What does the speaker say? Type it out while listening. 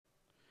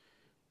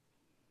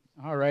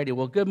All righty.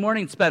 Well, good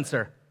morning,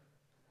 Spencer.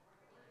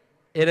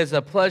 It is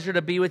a pleasure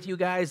to be with you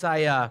guys.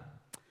 I'm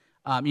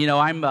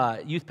a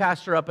youth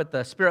pastor up at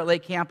the Spirit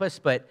Lake campus,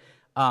 but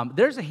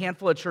there's a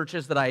handful of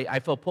churches that I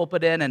feel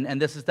pulpit in,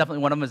 and this is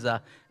definitely one of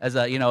them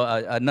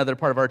another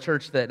part of our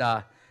church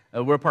that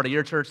we're part of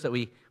your church that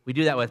we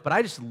do that with. But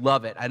I just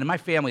love it, and my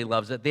family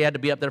loves it. They had to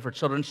be up there for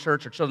children's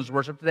church or children's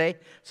worship today,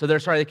 so they're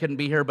sorry they couldn't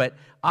be here. But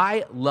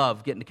I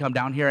love getting to come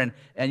down here,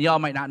 and y'all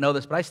might not know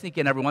this, but I sneak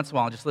in every once in a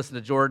while and just listen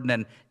to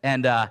Jordan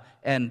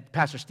and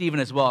Pastor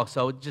Stephen as well.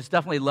 So just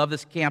definitely love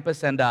this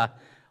campus, and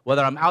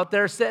whether I'm out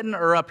there sitting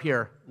or up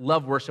here,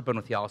 love worshiping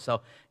with y'all.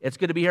 So it's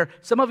good to be here.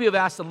 Some of you have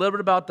asked a little bit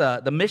about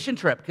the mission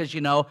trip, because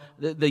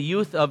the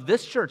youth of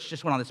this church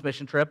just went on this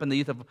mission trip, and the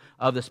youth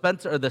of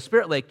the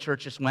Spirit Lake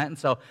church just went, and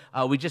so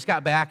we just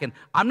got back. And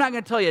I'm not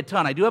going to tell you a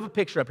ton. I do have a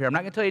picture up here. I'm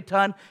not going to tell you a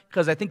ton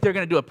because I think they're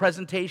going to do a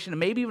presentation and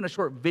maybe even a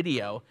short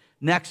video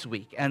next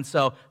week, and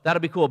so that'll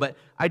be cool. But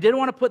I did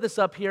want to put this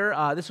up here.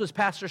 This was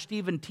Pastor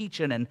Stephen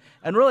teaching, and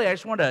really I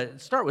just want to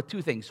start with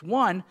two things.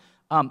 One,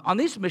 on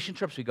these mission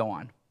trips we go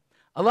on,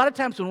 a lot of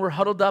times when we're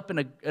huddled up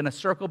in a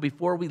circle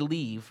before we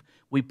leave,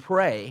 we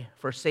pray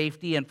for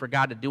safety and for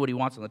God to do what he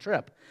wants on the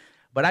trip.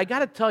 But I got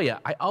to tell you,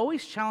 I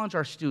always challenge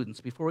our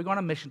students before we go on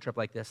a mission trip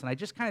like this, and I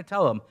just kind of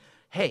tell them,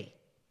 hey,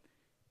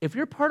 if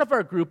you're part of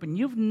our group and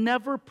you've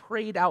never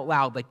prayed out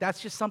loud, like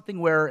that's just something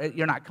where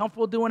you're not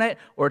comfortable doing it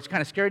or it's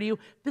kind of scary to you,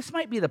 this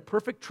might be the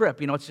perfect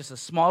trip. It's just a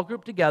small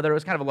group together. It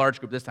was kind of a large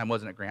group this time,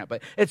 wasn't it, Grant?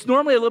 But it's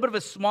normally a little bit of a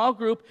small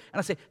group, and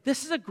I say,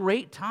 this is a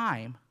great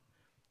time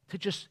to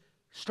just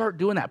start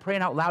doing that,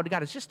 praying out loud to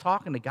God. It's just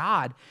talking to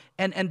God.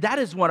 And that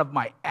is one of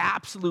my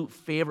absolute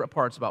favorite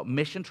parts about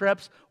mission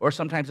trips, or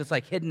sometimes it's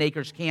like Hidden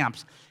Acres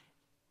camps,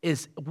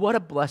 is what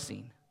a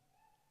blessing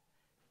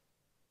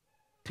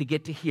to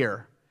get to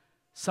hear,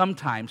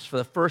 sometimes for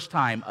the first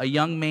time, a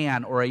young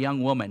man or a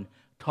young woman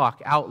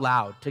talk out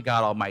loud to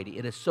God Almighty.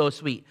 It is so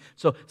sweet.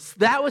 So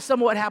that was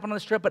some of what happened on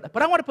this trip, but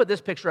I want to put this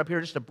picture up here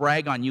just to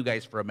brag on you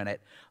guys for a minute.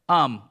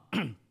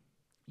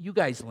 You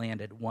guys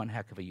landed one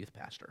heck of a youth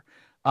pastor.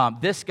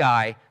 This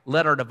guy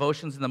led our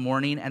devotions in the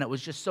morning, and it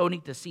was just so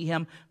neat to see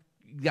him.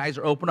 You guys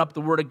are opening up the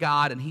Word of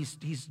God, and he's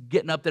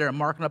getting up there and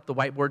marking up the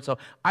whiteboard. So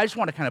I just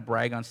want to kind of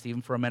brag on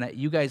Stephen for a minute.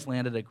 You guys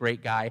landed a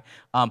great guy.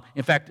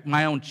 In fact,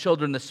 my own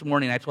children this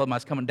morning, I told them I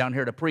was coming down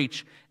here to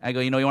preach. And I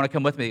go, you want to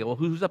come with me? They go, well,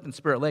 who's up in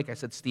Spirit Lake? I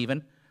said,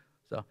 Stephen.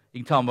 So you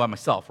can tell them by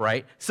myself,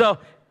 right? So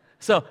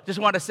just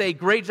want to say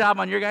great job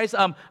on your guys.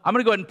 I'm going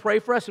to go ahead and pray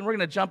for us, and we're going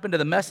to jump into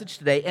the message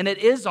today, and it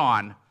is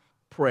on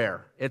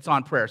prayer. It's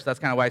on prayer, so that's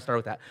kind of why I started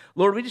with that.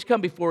 Lord, we just come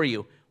before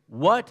you.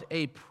 What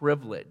a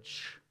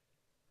privilege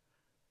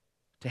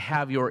to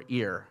have your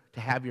ear,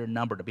 to have your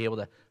number, to be able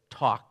to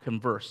talk,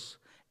 converse,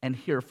 and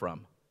hear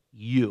from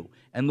you.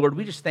 And Lord,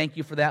 we just thank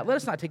you for that. Let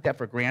us not take that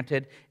for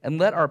granted, and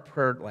let our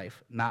prayer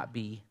life not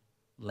be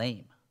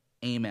lame.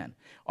 Amen.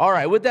 All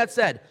right, with that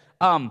said,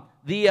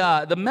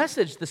 the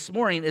message this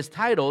morning is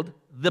titled,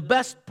 The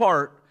Best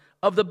Part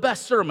of the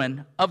Best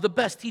Sermon of the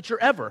Best Teacher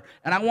Ever.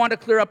 And I wanted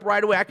to clear up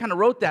right away. I kind of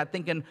wrote that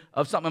thinking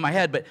of something in my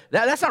head, but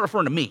that's not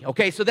referring to me,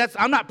 okay? So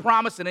I'm not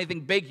promising anything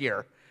big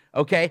here,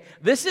 okay?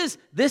 This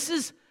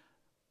is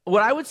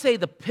what I would say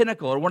the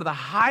pinnacle, or one of the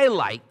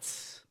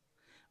highlights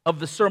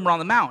of the Sermon on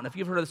the Mount. If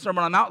you've heard of the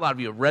Sermon on the Mount, a lot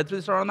of you have read through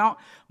the Sermon on the Mount.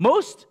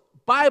 Most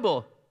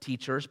Bible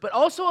teachers, but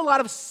also a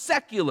lot of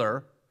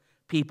secular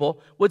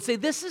people, would say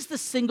this is the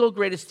single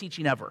greatest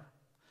teaching ever.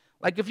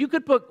 Like if you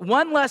could put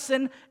one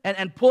lesson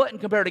and pull it and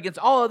compare it against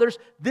all others,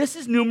 this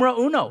is numero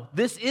uno.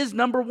 This is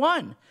number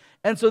one.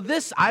 And so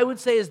this, I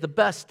would say, is the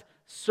best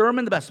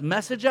sermon, the best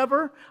message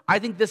ever. I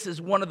think this is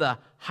one of the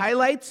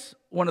highlights,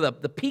 one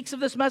of the peaks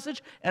of this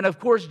message. And of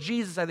course,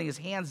 Jesus, I think, is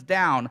hands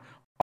down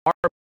our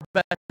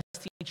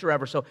best teacher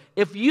ever. So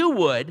if you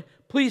would,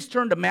 please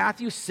turn to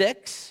Matthew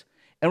 6.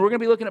 And we're going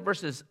to be looking at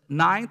verses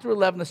 9 through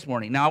 11 this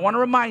morning. Now, I want to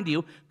remind you,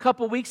 a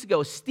couple weeks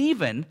ago,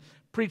 Stephen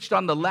preached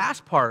on the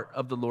last part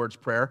of the Lord's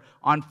Prayer,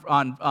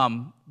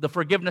 on the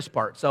forgiveness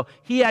part. So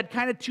he had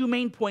kind of two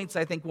main points,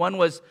 I think. One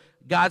was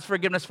God's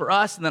forgiveness for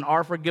us, and then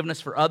our forgiveness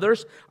for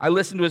others. I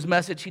listened to his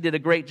message. He did a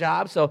great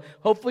job. So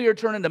hopefully you're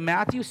turning to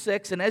Matthew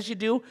 6. And as you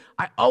do,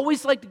 I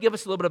always like to give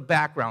us a little bit of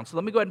background. So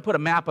let me go ahead and put a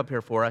map up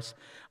here for us.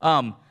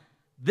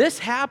 This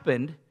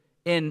happened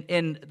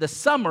in the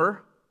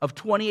summer of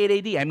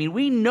 28 AD. I mean,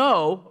 we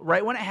know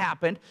right when it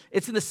happened.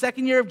 It's in the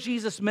second year of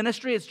Jesus'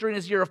 ministry. It's during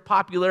his year of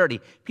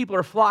popularity. People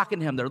are flocking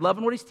to him. They're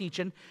loving what he's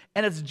teaching.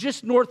 And it's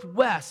just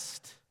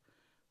northwest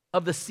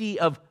of the Sea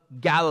of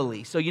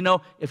Galilee. So,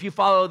 if you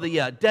follow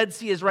the Dead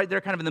Sea is right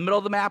there kind of in the middle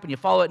of the map, and you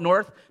follow it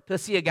north to the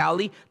Sea of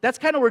Galilee, that's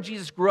kind of where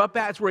Jesus grew up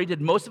at. It's where he did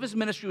most of his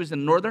ministry, was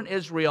in northern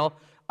Israel.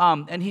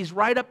 And he's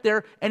right up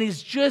there, and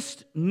he's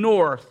just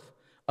north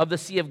of the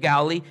Sea of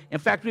Galilee. In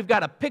fact, we've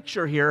got a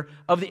picture here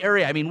of the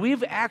area. I mean,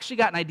 we've actually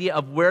got an idea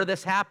of where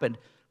this happened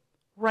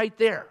right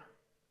there,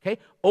 okay?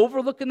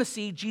 Overlooking the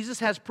sea. Jesus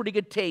has pretty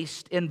good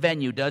taste in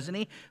venue, doesn't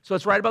he? So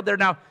it's right about there.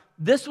 Now,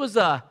 this was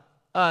a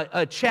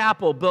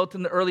chapel built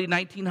in the early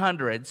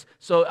 1900s,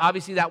 so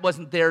obviously that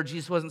wasn't there.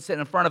 Jesus wasn't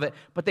sitting in front of it,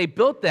 but they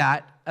built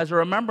that as a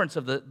remembrance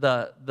of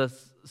the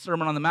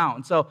Sermon on the Mount.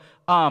 And so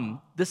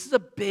this is a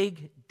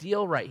big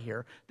deal right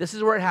here. This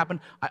is where it happened.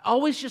 I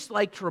always just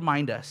like to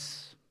remind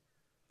us,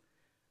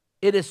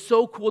 it is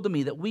so cool to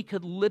me that we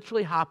could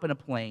literally hop in a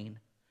plane,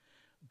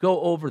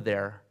 go over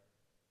there,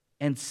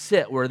 and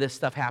sit where this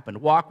stuff happened.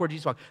 Walk where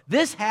Jesus walked.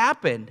 This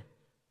happened.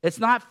 It's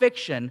not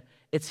fiction.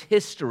 It's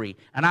history.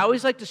 And I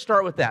always like to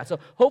start with that. So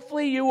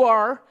hopefully you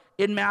are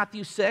in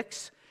Matthew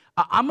 6.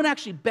 I'm going to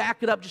actually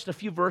back it up just a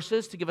few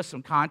verses to give us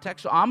some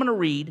context. So I'm going to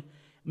read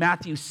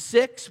Matthew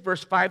 6,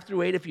 verse 5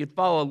 through 8. If you'd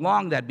follow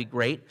along, that'd be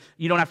great.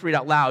 You don't have to read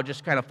out loud.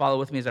 Just kind of follow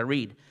with me as I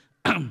read.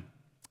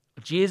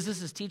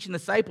 Jesus is teaching the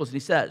disciples, and he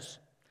says,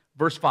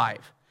 verse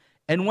 5,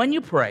 "And when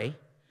you pray,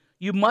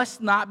 you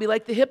must not be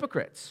like the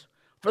hypocrites,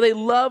 for they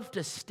love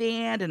to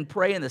stand and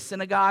pray in the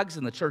synagogues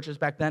and the churches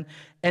back then,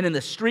 and in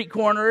the street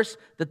corners,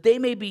 that they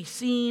may be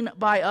seen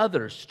by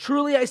others.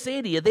 Truly I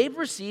say to you, they've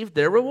received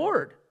their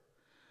reward.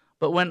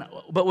 But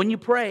when you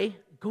pray,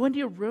 go into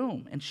your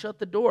room and shut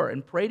the door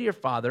and pray to your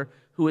Father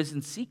who is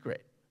in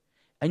secret.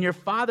 And your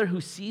Father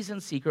who sees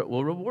in secret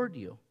will reward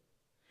you.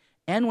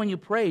 And when you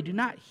pray, do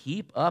not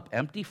heap up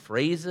empty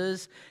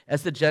phrases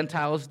as the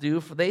Gentiles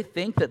do, for they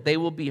think that they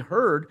will be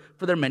heard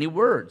for their many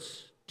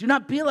words. Do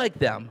not be like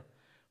them,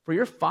 for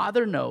your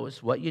Father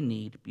knows what you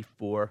need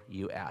before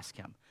you ask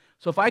him."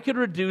 So if I could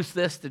reduce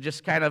this to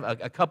just kind of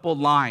a couple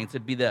lines,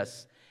 it'd be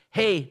this.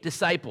 Hey,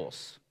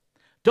 disciples,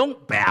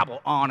 don't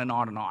babble on and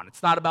on and on.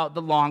 It's not about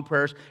the long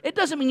prayers. It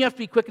doesn't mean you have to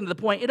be quick and to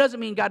the point. It doesn't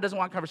mean God doesn't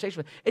want conversation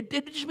with you.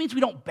 It just means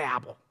we don't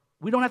babble.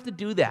 We don't have to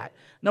do that.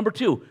 Number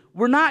two,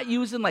 we're not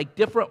using like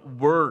different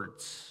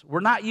words. We're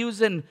not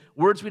using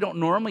words we don't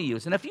normally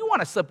use. And if you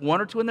want to slip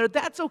one or two in there,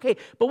 that's okay.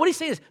 But what he's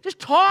saying is just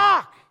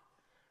talk.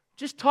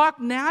 Just talk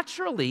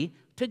naturally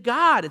to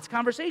God. It's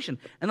conversation.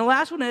 And the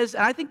last one is,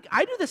 and I think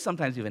I do this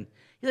sometimes even,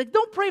 he's like,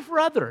 don't pray for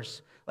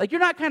others. Like you're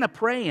not kind of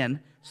praying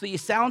so that you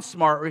sound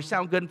smart or you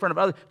sound good in front of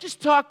others.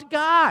 Just talk to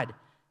God.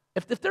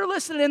 If they're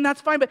listening in, that's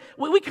fine. But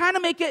we kind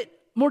of make it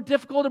more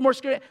difficult and more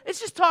scary. It's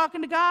just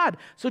talking to God.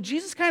 So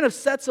Jesus kind of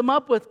sets them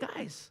up with,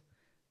 guys,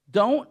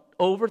 don't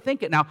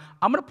overthink it. Now,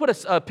 I'm going to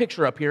put a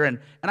picture up here, and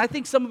I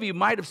think some of you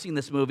might have seen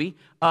this movie.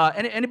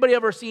 Anybody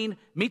ever seen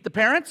Meet the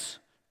Parents?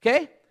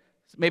 Okay?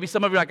 Maybe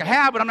some of you are like, I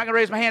have, but I'm not going to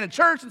raise my hand in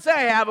church and say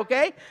I have,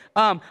 okay?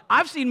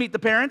 I've seen Meet the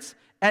Parents,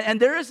 and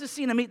there is this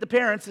scene of Meet the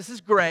Parents. This is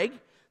Greg.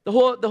 The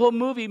whole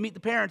movie, Meet the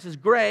Parents, is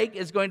Greg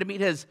is going to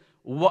meet his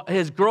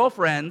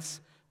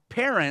girlfriend's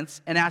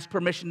parents and ask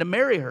permission to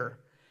marry her.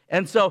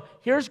 And so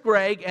here's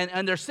Greg,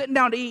 and they're sitting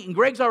down to eat, and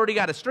Greg's already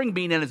got a string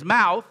bean in his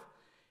mouth,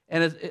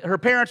 and her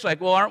parents are like,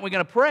 well, aren't we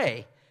going to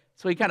pray?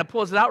 So he kind of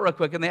pulls it out real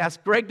quick, and they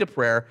ask Greg to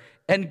pray.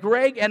 And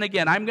Greg, and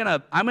again, I'm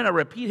gonna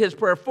repeat his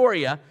prayer for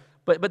you,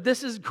 but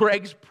this is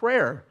Greg's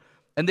prayer.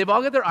 And they've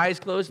all got their eyes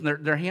closed,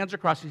 and their hands are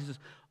crossed. He says,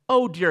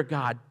 "Oh, dear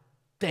God,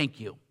 thank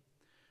you.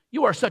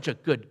 You are such a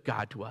good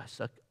God to us,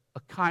 a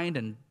kind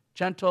and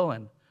gentle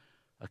and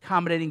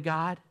accommodating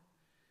God.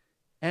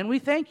 And we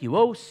thank you,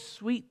 oh,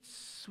 sweet,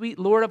 sweet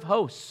Lord of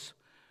hosts,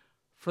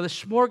 for the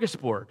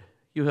smorgasbord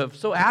you have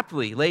so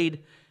aptly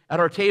laid at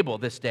our table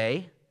this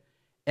day,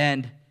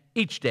 and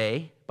each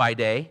day by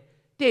day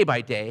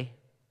by day,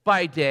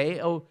 by day.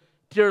 Oh,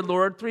 dear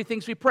Lord, three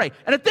things we pray."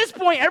 And at this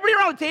point, everybody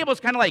around the table is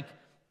kind of like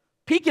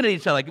peeking at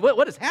each other, like,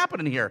 what is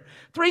happening here?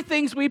 Three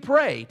things we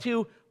pray: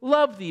 to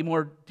love thee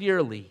more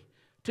dearly,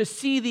 to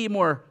see thee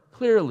more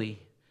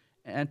clearly,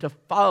 and to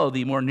follow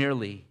thee more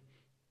nearly,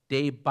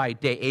 day by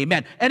day.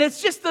 Amen. And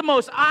it's just the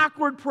most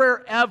awkward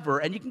prayer ever.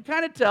 And you can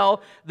kind of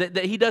tell that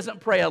he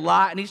doesn't pray a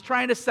lot, and he's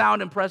trying to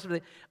sound impressive.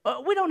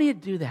 We don't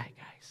need to do that,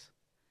 guys.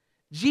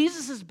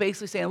 Jesus is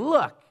basically saying,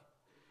 look,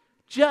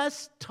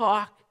 just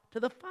talk to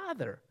the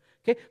Father.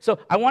 Okay, so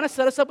I want to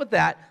set us up with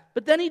that,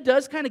 but then he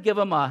does kind of give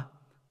them a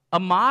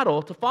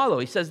model to follow.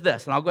 He says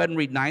this, and I'll go ahead and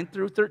read 9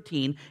 through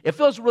 13. It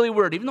feels really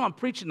weird. Even though I'm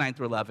preaching 9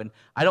 through 11,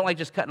 I don't like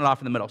just cutting it off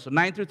in the middle. So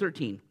 9 through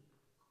 13.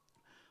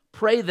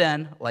 "Pray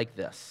then like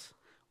this.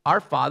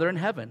 Our Father in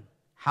heaven,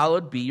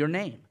 hallowed be your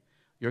name.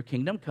 Your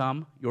kingdom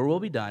come, your will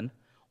be done,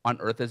 on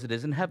earth as it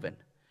is in heaven.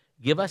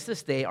 Give us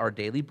this day our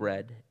daily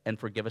bread, and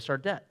forgive us our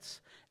debts,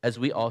 as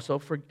we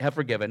also have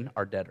forgiven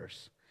our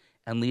debtors.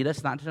 And lead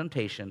us not into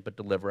temptation, but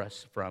deliver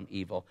us from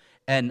evil."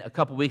 And a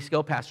couple weeks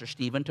ago, Pastor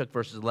Stephen took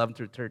verses 11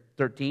 through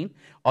 13.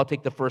 I'll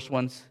take the first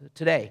ones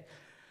today.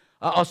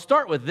 I'll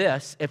start with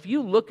this. If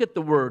you look at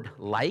the word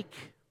like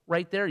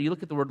right there, you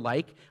look at the word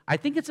like, I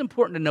think it's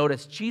important to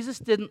notice Jesus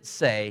didn't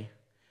say,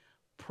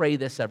 pray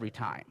this every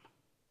time.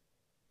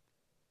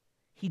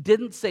 He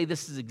didn't say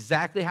this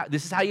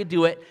is how you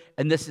do it,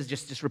 and this is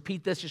just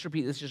repeat this, just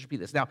repeat this, just repeat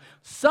this. Now,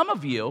 some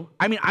of you,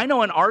 I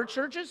know in our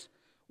churches,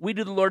 we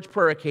do the Lord's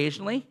Prayer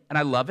occasionally, and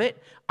I love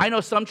it. I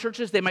know some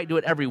churches, they might do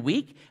it every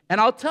week,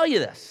 and I'll tell you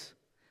this.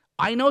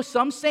 I know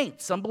some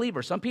saints, some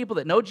believers, some people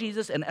that know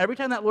Jesus, and every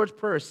time that Lord's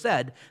Prayer is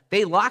said,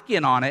 they lock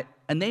in on it,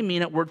 and they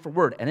mean it word for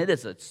word, and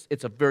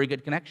it's a very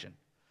good connection.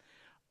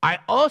 I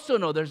also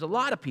know there's a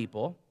lot of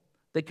people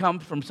that come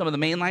from some of the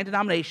mainline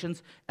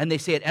denominations, and they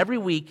say it every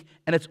week,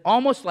 and it's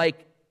almost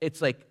like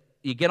it's like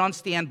you get on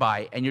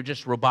standby and you're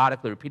just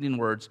robotically repeating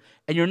words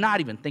and you're not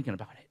even thinking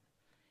about it.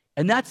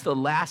 And that's the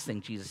last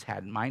thing Jesus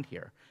had in mind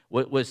here,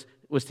 was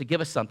to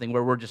give us something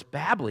where we're just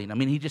babbling. I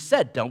mean, he just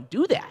said, don't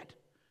do that.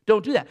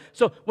 Don't do that.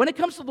 So when it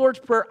comes to the Lord's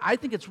Prayer, I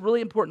think it's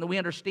really important that we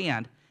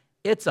understand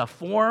it's a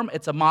form,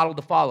 it's a model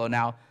to follow.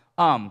 Now,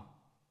 I'm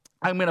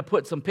going to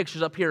put some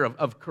pictures up here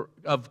of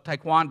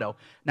Taekwondo.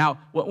 Now,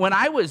 when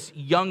I was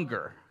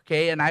younger,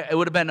 okay, and I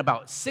would have been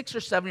about 6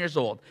 or 7 years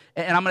old,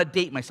 and I'm going to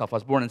date myself. I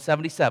was born in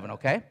 1977,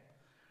 okay?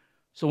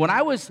 So when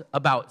I was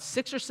about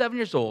 6 or 7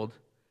 years old,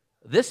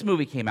 this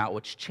movie came out,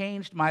 which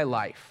changed my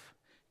life.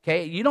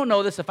 Okay, you don't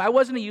know this. If I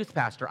wasn't a youth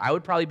pastor, I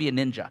would probably be a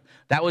ninja.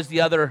 That was the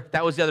other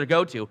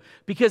go-to,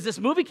 because this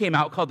movie came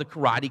out called The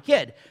Karate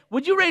Kid.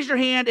 Would you raise your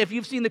hand if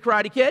you've seen The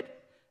Karate Kid?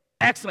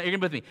 Excellent, you're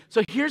going to be with me.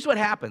 So here's what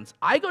happens.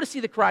 I go to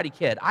see The Karate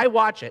Kid. I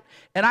watch it,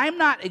 and I'm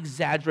not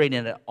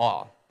exaggerating at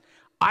all.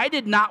 I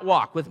did not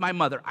walk with my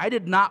mother. I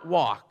did not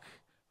walk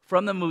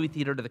from the movie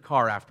theater to the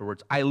car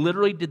afterwards. I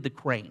literally did the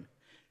crane.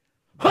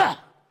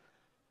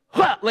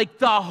 Like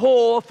the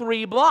whole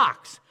 3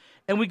 blocks.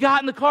 And we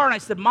got in the car, and I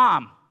said,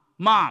 Mom,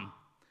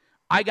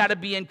 I got to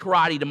be in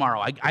karate tomorrow.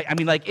 I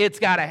mean, like, it's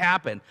got to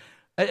happen.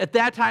 At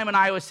that time in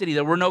Iowa City,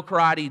 there were no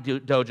karate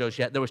dojos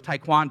yet. There was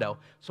Taekwondo.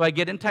 So I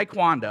get in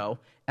Taekwondo,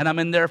 and I'm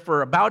in there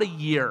for about a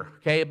year,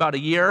 okay? About a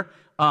year.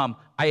 I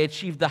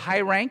achieved the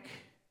high rank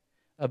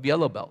of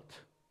yellow belt,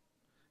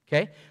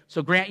 okay?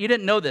 So, Grant, you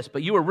didn't know this,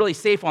 but you were really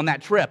safe on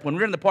that trip. When we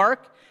were in the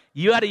park,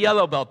 you had a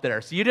yellow belt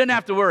there, so you didn't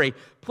have to worry.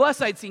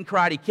 Plus, I'd seen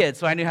Karate Kid,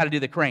 so I knew how to do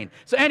the crane.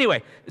 So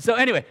anyway,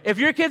 if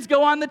your kids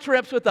go on the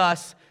trips with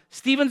us,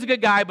 Steven's a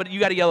good guy, but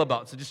you got a yellow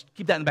belt, so just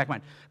keep that in the back of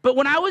mind. But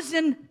when I was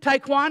in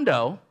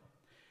Taekwondo,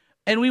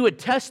 and we would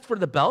test for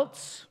the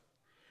belts,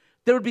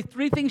 there would be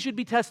 3 things you'd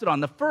be tested on.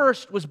 The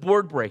first was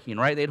board breaking,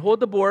 right? They'd hold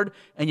the board,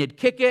 and you'd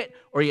kick it,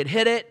 or you'd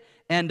hit it,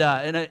 and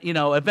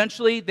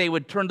eventually they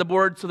would turn the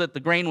board so that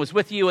the grain was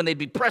with you, and they'd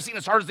be pressing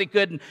as hard as they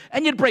could,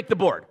 and you'd break the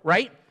board,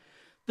 right?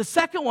 The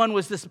second one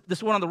was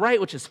this one on the right,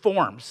 which is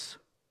forms.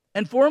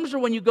 And forms are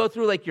when you go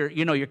through like your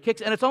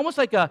kicks, and it's almost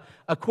like a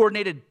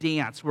coordinated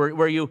dance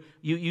where you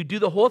do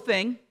the whole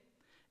thing,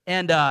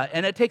 and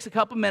it takes a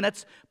couple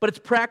minutes, but it's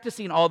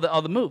practicing all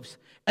the moves.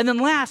 And then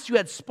last, you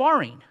had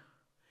sparring,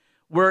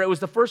 where it was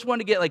the first one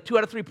to get like 2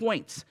 out of 3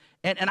 points.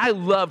 And I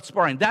loved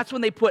sparring. That's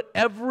when they put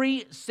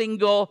every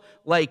single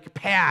like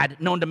pad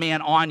known to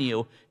man on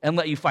you and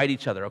let you fight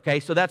each other, okay?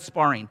 So that's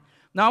sparring.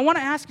 Now, I want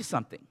to ask you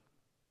something.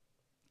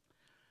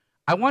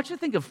 I want you to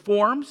think of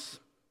forms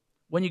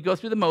when you go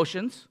through the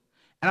motions,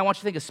 and I want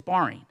you to think of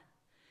sparring.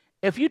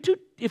 If you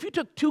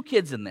took 2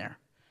 kids in there,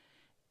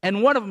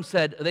 and one of them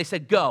said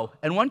go,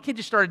 and one kid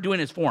just started doing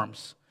his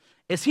forms,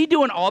 is he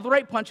doing all the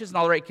right punches and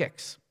all the right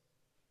kicks?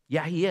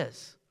 Yeah, he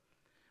is.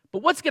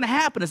 But what's going to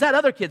happen is that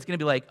other kid's going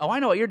to be like, oh, I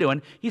know what you're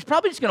doing. He's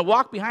probably just going to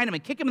walk behind him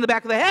and kick him in the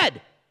back of the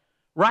head,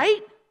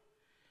 right?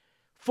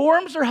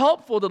 Forms are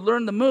helpful to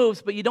learn the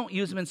moves, but you don't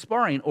use them in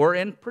sparring or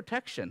in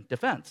protection,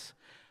 defense.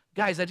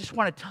 Guys, I just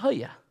want to tell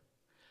you,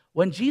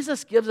 when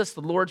Jesus gives us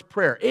the Lord's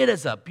Prayer, it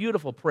is a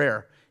beautiful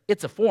prayer.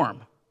 It's a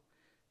form.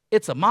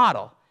 It's a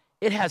model.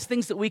 It has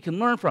things that we can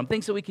learn from,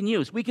 things that we can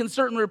use. We can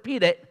certainly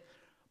repeat it,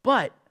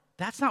 but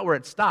that's not where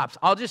it stops.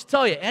 I'll just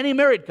tell you, any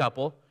married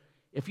couple,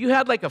 if you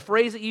had like a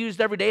phrase that you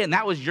used every day and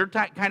that was your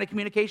kind of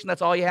communication,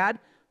 that's all you had,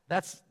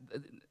 that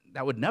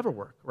would never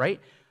work, right?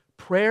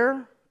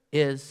 Prayer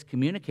is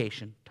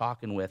communication,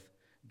 talking with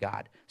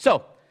God.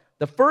 So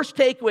the first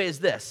takeaway is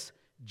this.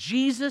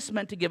 Jesus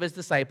meant to give his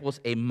disciples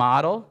a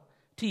model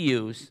to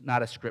use,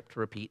 not a script to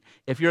repeat.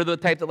 If you're the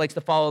type that likes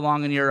to follow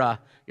along in your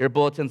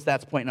bulletins,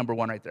 that's point number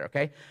 1 right there,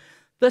 okay?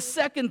 The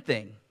second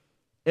thing,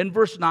 in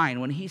verse 9,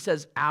 when he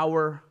says,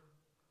 our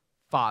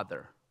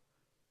Father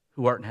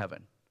who art in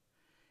heaven,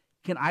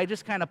 can I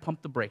just kind of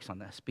pump the brakes on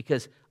this?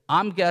 Because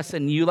I'm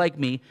guessing you, like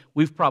me,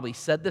 we've probably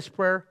said this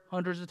prayer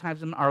hundreds of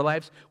times in our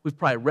lives. We've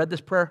probably read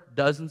this prayer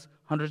dozens,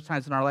 hundreds of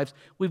times in our lives.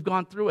 We've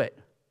gone through it.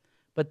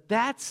 But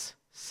that's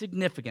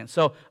significant.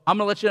 So I'm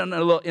going to let you in a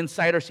little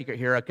insider secret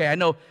here, okay? I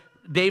know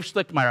Dave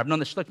Schlichtmeyer. I've known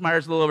the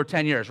Schlichtmeyers a little over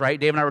 10 years, right?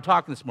 Dave and I were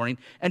talking this morning.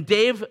 And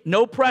Dave,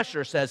 no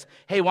pressure, says,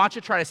 hey, why don't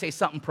you try to say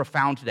something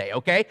profound today,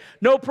 okay?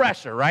 No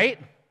pressure, right?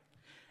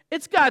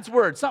 It's God's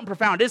word. Something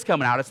profound is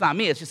coming out. It's not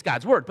me. It's just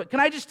God's word. But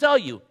can I just tell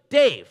you,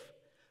 Dave,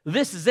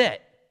 this is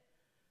it.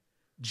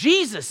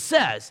 Jesus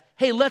says,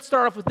 hey, let's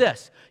start off with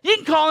this. You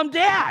can call him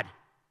Dad.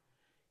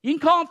 You can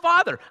call him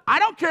Father. I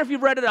don't care if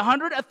you've read it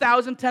 100,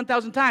 1,000,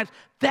 10,000 times.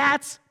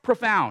 That's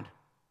profound.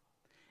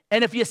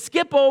 And if you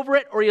skip over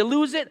it or you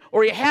lose it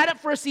or you had it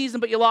for a season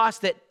but you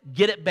lost it,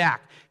 get it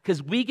back.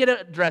 Because we get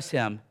to address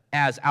him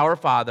as our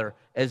Father,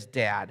 as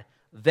Dad.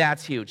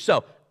 That's huge.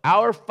 So,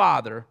 our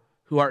Father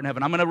who art in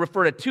heaven. I'm going to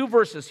refer to 2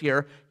 verses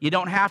here. You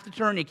don't have to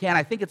turn. You can.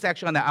 I think it's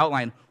actually on the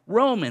outline.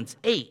 Romans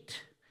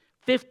 8,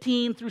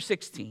 15 through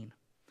 16.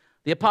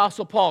 The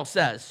Apostle Paul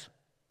says,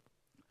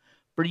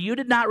 for you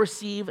did not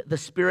receive the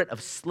spirit of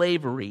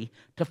slavery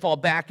to fall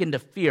back into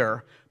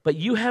fear, but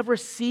you have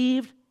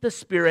received the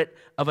spirit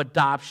of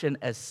adoption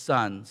as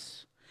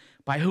sons,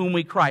 by whom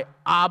we cry,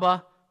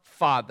 Abba,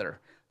 Father.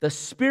 The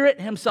Spirit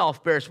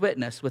himself bears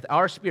witness with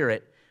our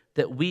spirit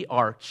that we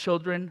are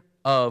children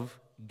of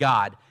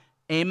God.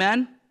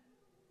 Amen?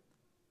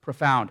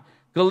 Profound.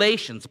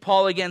 Galatians,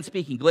 Paul again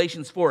speaking,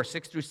 Galatians 4,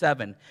 6 through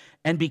 7.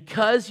 And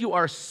because you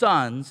are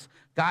sons,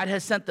 God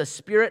has sent the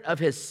Spirit of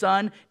his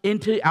Son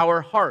into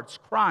our hearts,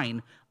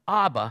 crying,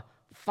 Abba,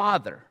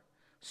 Father.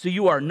 So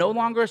you are no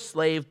longer a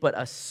slave, but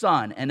a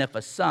son. And if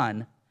a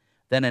son,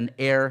 then an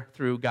heir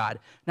through God.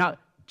 Now,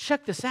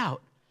 check this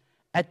out.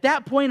 At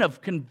that point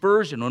of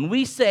conversion, when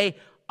we say,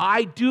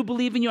 I do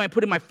believe in you, I'm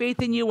putting my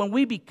faith in you, when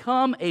we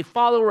become a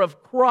follower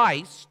of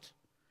Christ,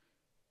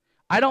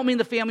 I don't mean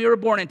the family you were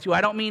born into.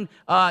 I don't mean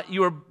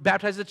you were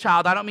baptized as a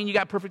child. I don't mean you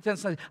got perfect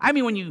sense. I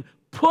mean when you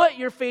put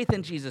your faith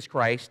in Jesus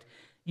Christ,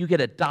 you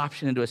get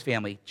adoption into his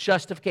family,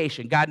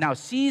 justification. God now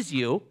sees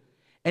you,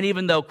 and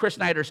even though Chris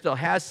Snyder still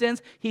has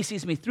sins, he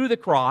sees me through the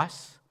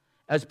cross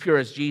as pure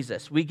as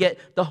Jesus. We get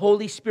the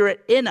Holy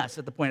Spirit in us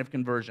at the point of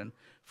conversion.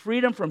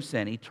 Freedom from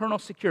sin, eternal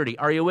security.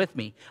 Are you with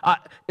me?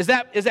 Is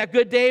that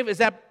good, Dave? Is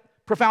that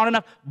profound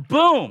enough?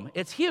 Boom!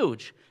 It's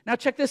huge. Now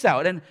check this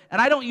out. And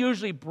I don't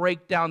usually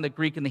break down the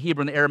Greek and the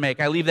Hebrew and the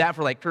Aramaic. I leave that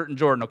for like Kurt and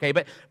Jordan, okay?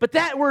 But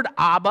that word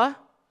Abba,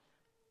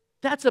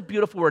 that's a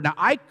beautiful word. Now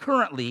I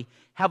currently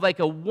have like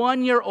a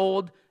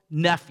 1-year-old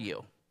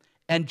nephew.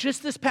 And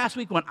just this past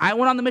week when I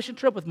went on the mission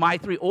trip with my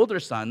 3 older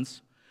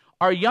sons,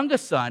 our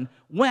youngest son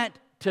went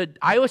to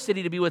Iowa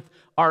City to be with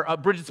our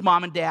Bridget's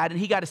mom and dad, and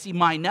he got to see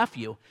my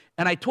nephew.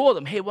 And I told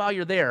him, hey, while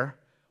you're there,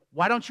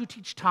 why don't you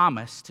teach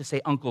Thomas to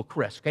say Uncle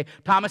Chris, okay?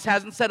 Thomas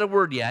hasn't said a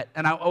word yet,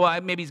 and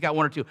maybe he's got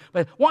 1 or 2,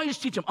 but why don't you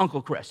just teach him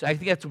Uncle Chris? I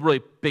think that's a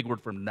really big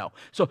word for him to know.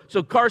 So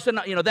Carson,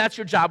 that's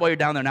your job while you're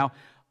down there now.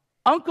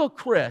 Uncle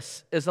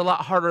Chris is a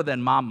lot harder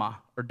than mama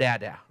or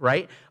dada,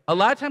 right? A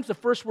lot of times the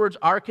first words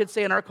our kids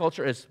say in our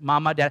culture is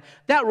mama, dad.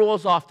 That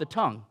rolls off the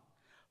tongue.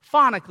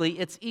 Phonically,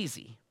 it's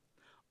easy.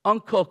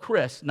 Uncle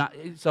Chris,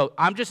 so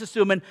I'm just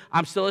assuming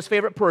I'm still his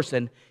favorite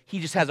person. He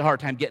just has a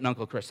hard time getting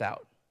Uncle Chris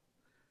out.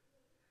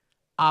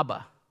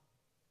 Abba,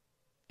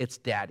 it's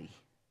daddy.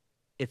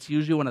 It's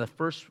usually one of the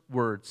first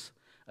words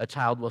a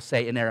child will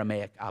say in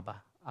Aramaic, Abba,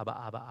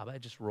 Abba, Abba, Abba.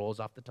 It just rolls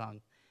off the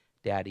tongue,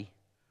 daddy.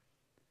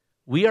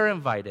 We are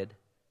invited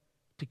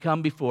to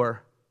come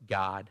before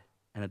God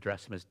and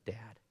address him as dad.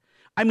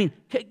 I mean,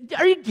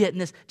 are you getting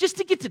this? Just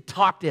to get to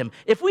talk to him.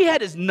 If we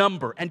had his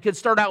number and could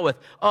start out with,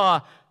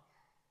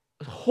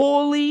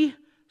 Holy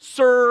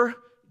Sir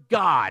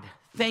God,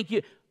 thank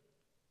you.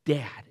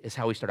 Dad is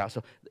how we start out.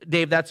 So,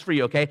 Dave, that's for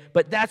you, okay?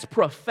 But that's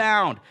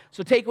profound.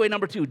 So, takeaway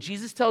number 2,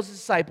 Jesus tells his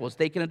disciples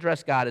they can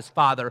address God as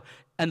Father,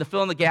 and the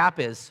fill in the gap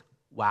is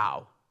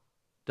wow.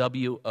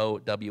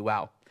 W-O-W,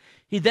 wow.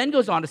 He then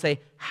goes on to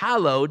say,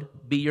 hallowed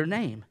be your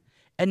name.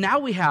 And now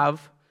we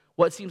have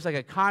what seems like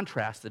a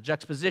contrast, a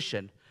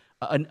juxtaposition,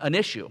 an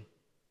issue.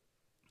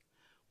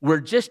 We're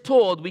just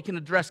told we can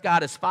address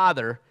God as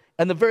Father,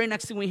 and the very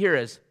next thing we hear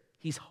is,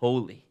 he's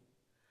holy.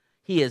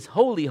 He is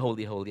holy,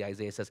 holy, holy,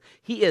 Isaiah says.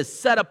 He is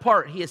set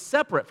apart. He is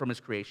separate from his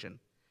creation.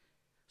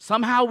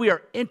 Somehow we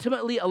are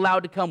intimately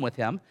allowed to come with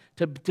him,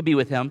 to be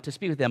with him, to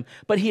speak with him,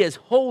 but he is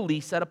wholly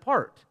set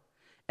apart.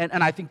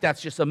 And I think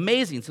that's just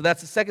amazing. So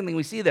that's the second thing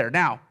we see there.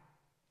 Now,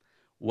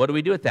 what do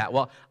we do with that?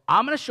 Well,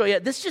 I'm going to show you.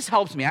 This just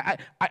helps me.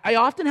 I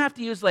often have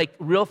to use like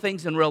real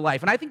things in real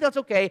life, and I think that's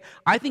okay.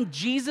 I think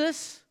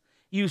Jesus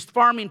used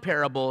farming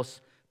parables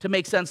to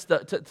make sense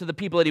to the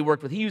people that he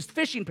worked with. He used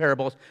fishing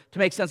parables to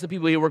make sense to the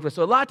people he worked with.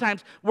 So a lot of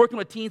times, working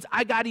with teens,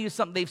 I got to use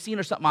something they've seen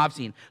or something I've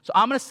seen. So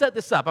I'm going to set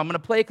this up. I'm going to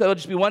play a clip. It'll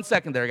just be 1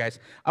 second there, guys.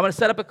 I'm going to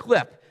set up a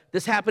clip.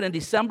 This happened in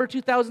December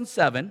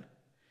 2007.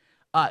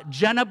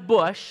 Jenna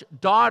Bush,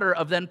 daughter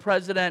of then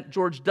President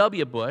George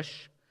W.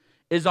 Bush,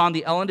 is on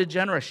the Ellen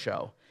DeGeneres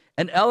show.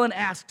 And Ellen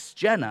asks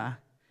Jenna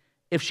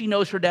if she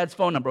knows her dad's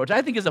phone number, which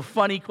I think is a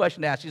funny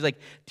question to ask. She's like,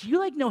 do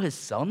you know his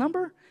cell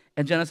number?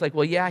 And Jenna's like,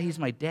 well, yeah, he's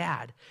my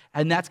dad.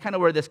 And that's kind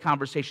of where this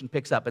conversation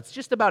picks up. It's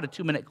just about a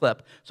 2-minute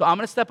clip. So I'm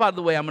going to step out of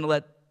the way. I'm going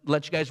to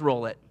let you guys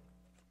roll it.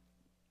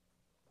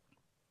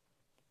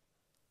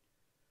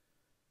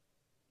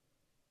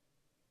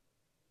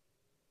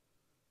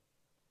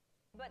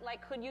 But,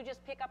 could you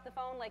just pick up the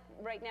phone,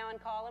 right now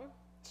and call him?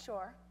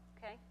 Sure.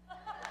 Okay.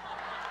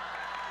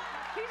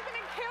 He's going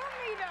to kill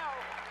me, though.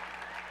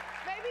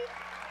 Maybe.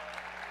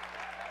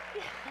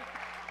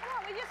 Come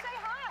on, we just say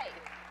hi.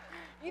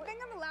 You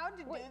think I'm allowed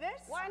to do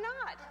this? Why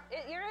not?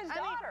 You're his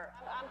daughter.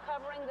 I'm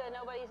covering the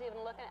nobody's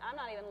even looking. I'm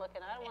not even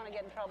looking. I don't want to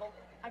get in trouble.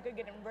 I could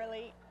get in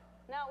really...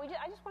 No,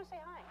 I just want to say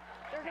hi.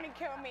 They're going to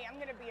kill me.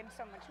 I'm going to be in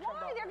so much trouble.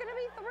 Why? They're going to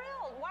be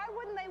thrilled. Why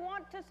wouldn't they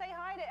want to say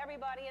hi to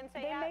everybody and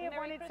say They may have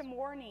Merry wanted Christmas? some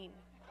warning.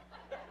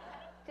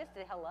 Just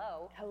a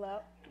hello. Hello?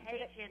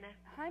 Hey, Jenna.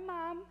 Hi,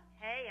 Mom.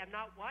 Hey, I'm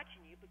not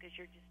watching you because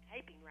you're just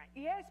taping right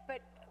now. Yes,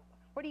 but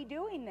what are you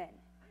doing then?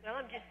 Well,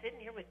 I'm just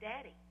sitting here with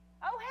Daddy.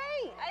 Oh,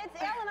 hey, it's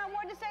Ellen. I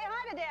wanted to say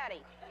hi to Daddy.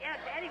 Yeah,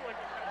 Daddy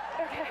wanted to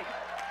say Okay.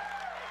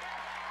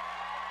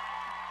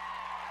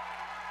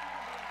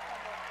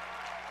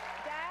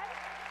 Dad,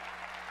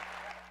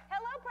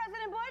 Hello,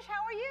 President Bush. How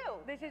are you?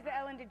 this is the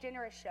Ellen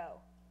DeGeneres show.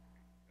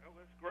 Oh,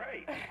 that's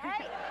great.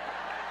 Hey.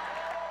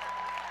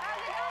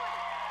 How's it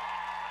going?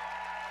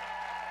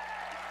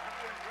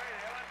 doing great,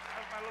 Ellen.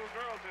 How's my little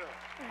girl doing?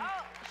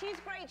 Oh, she's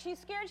great. She's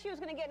scared she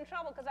was going to get in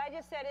trouble because I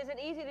just said, is it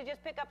easy to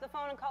just pick up the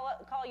phone and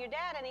call your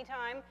dad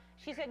anytime?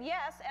 She said,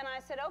 yes. And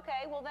I said,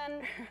 okay, well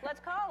then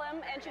let's call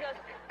him. And she goes,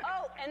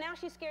 oh, and now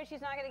she's scared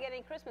she's not going to get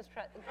any Christmas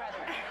presents.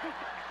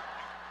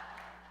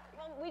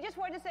 Well, we just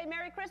wanted to say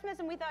Merry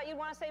Christmas, and we thought you'd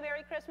want to say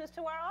Merry Christmas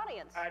to our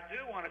audience. I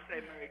do want to say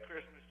Merry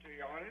Christmas to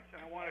your audience,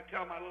 and I want to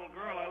tell my little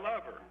girl I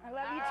love her. I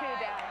love you too,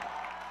 Dad.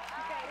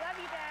 Okay, love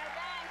you, Dad.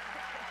 Thanks.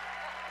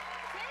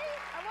 See?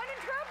 I wasn't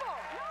in trouble.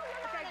 No,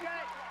 you're not Okay, in good.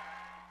 trouble.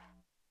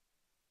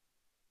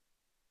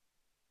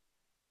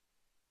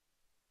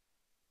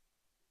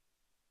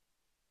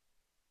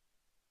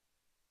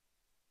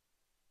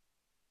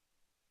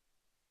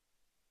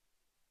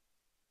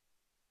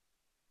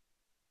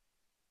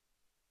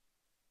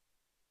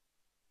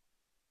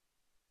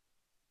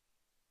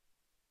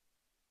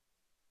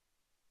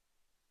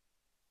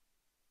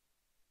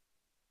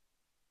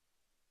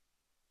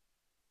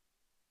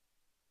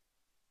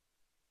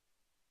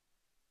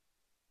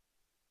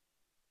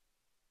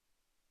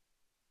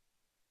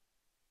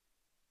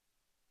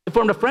 They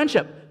formed a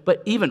friendship,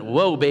 but even,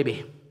 whoa,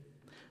 baby,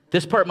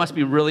 this part must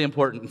be really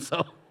important.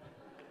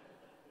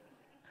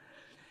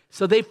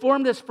 So they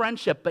formed this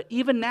friendship, but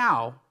even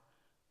now,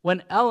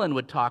 when Ellen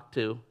would talk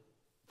to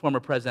former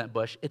President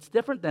Bush, it's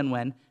different than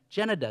when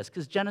Jenna does,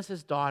 because Jenna's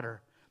his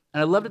daughter. And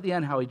I loved at the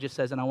end how he just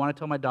says, and I want to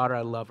tell my daughter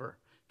I love her.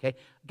 Okay?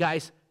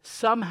 Guys,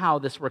 somehow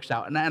this works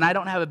out, and I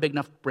don't have a big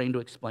enough brain to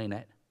explain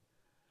it.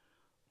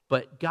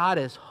 But God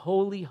is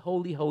holy,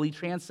 holy, holy,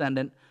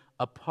 transcendent,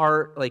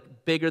 apart,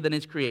 like bigger than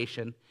his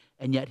creation,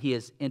 and yet he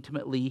is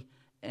intimately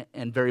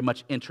and very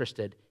much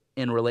interested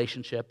in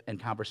relationship and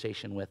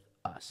conversation with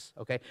us,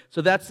 okay?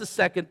 So that's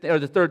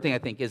the third thing I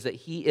think is that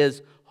he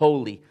is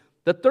holy.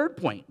 The third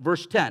point,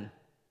 verse 10,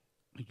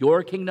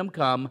 your kingdom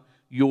come,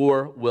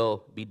 your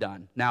will be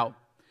done. Now,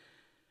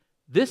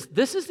 this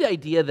is the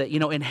idea that,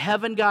 in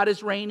heaven God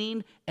is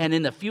reigning, and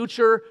in the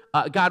future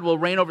God will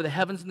reign over the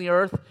heavens and the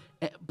earth.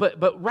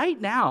 But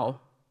right now,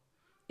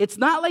 it's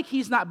not like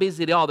he's not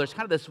busy at all. There's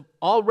kind of this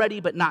already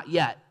but not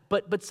yet.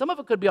 But some of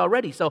it could be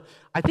already. So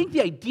I think the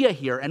idea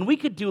here, and we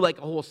could do like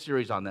a whole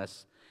series on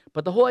this,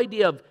 but the whole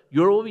idea of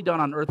your will be done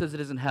on earth as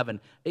it is in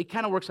heaven, it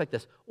kind of works like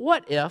this.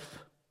 What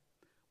if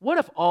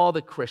all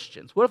the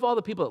Christians, what if all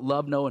the people that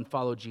love, know, and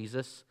follow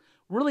Jesus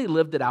really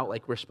lived it out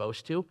like we're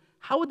supposed to?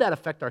 How would that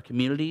affect our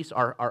communities,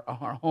 our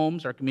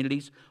homes, our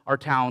communities, our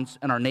towns,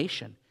 and our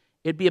nation?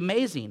 It'd be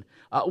amazing.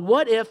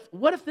 What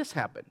if this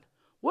happened?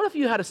 What if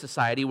you had a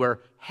society where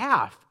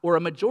half or a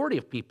majority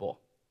of people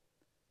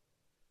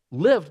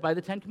lived by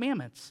the Ten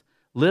Commandments,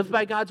 lived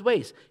by God's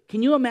ways?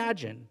 Can you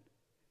imagine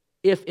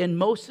if in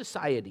most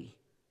society,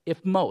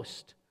 if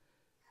most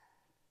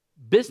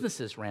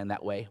businesses ran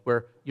that way,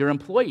 where your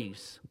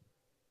employees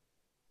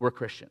were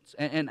Christians?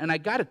 And I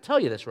got to tell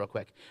you this real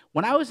quick.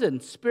 When I was in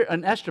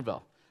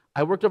Esterville,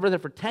 I worked over there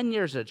for 10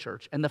 years at a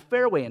church, and the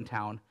Fairway in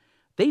town,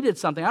 they did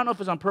something, I don't know if it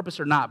was on purpose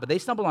or not, but they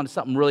stumbled onto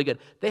something really good.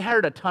 They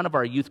hired a ton of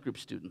our youth group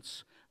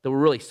students that were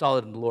really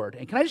solid in the Lord.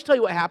 And can I just tell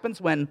you what happens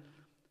when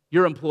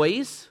your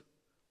employees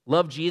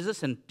love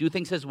Jesus and do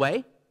things his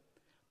way?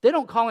 They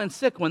don't call in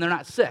sick when they're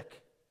not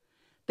sick.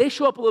 They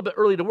show up a little bit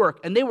early to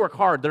work, and they work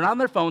hard. They're not on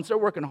their phones, they're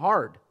working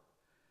hard.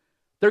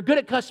 They're good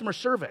at customer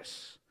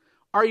service.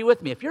 Are you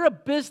with me? If you're a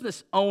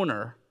business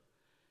owner,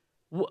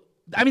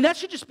 that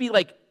should just be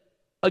like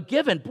a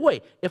given. Boy,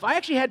 if I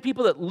actually had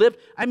people that lived,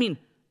 I'm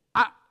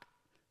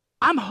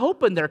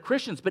hoping they're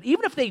Christians, but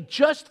even if they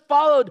just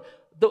followed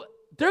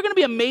they're going to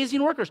be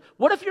amazing workers.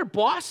 What if your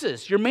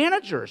bosses, your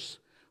managers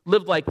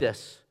lived like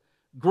this?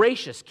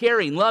 Gracious,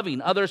 caring,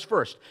 loving, others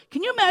first.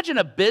 Can you imagine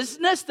a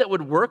business that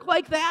would work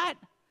like that?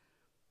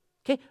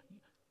 Okay,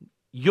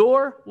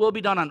 your will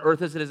be done on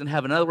earth as it is in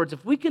heaven. In other words,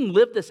 if we can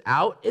live this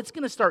out, it's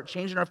going to start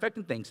changing or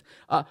affecting things.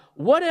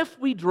 What if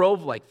we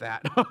drove like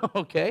that?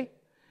 Okay?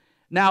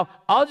 Now,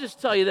 I'll just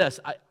tell you this.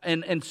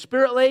 In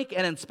Spirit Lake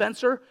and in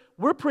Spencer,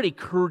 we're pretty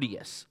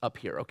courteous up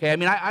here, okay?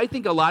 I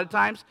think a lot of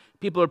times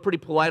people are pretty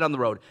polite on the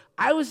road.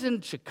 I was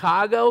in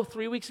Chicago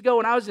 3 weeks ago,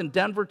 and I was in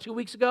Denver 2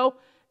 weeks ago,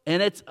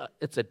 and it's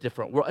a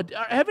different world.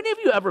 Have any of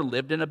you ever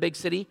lived in a big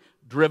city,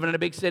 driven in a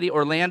big city?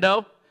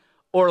 Orlando?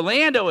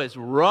 Orlando is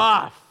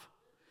rough,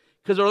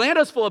 because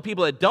Orlando's full of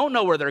people that don't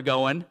know where they're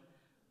going,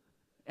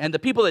 and the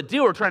people that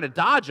do are trying to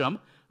dodge them.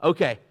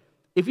 Okay,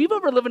 if you've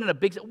ever lived in a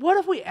big city, what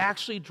if we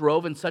actually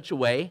drove in such a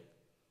way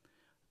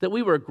that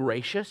we were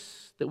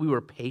gracious, that we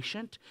were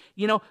patient?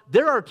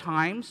 There are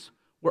times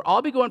where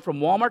I'll be going from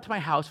Walmart to my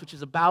house, which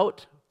is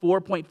about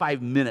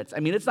 4.5 minutes.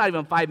 It's not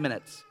even 5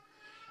 minutes.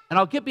 And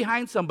I'll get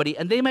behind somebody,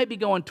 and they might be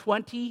going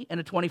 20 and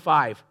a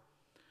 25.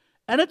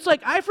 And it's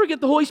like, I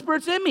forget the Holy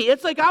Spirit's in me.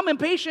 It's like I'm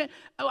impatient.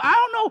 I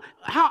don't know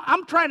how,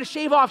 I'm trying to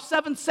shave off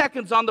 7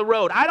 seconds on the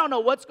road. I don't know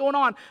what's going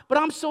on, but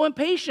I'm so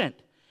impatient.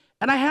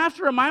 And I have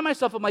to remind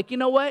myself, I'm like, you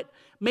know what?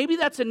 Maybe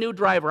that's a new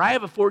driver. I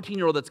have a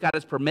 14-year-old that's got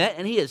his permit,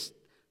 and he is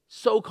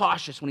so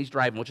cautious when he's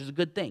driving, which is a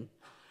good thing.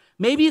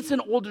 Maybe it's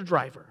an older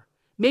driver.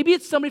 Maybe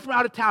it's somebody from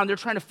out of town. They're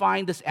trying to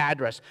find this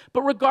address.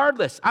 But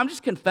regardless, I'm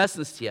just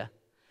confessing this to you.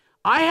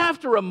 I have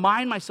to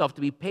remind myself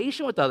to be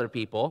patient with other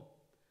people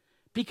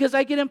because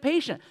I get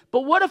impatient.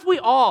 But what if we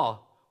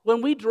all,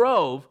 when we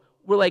drove,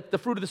 we're like the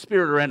fruit of the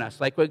Spirit are in us?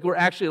 Like we're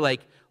actually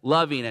like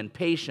loving and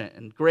patient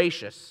and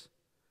gracious,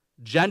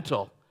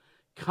 gentle,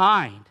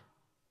 kind,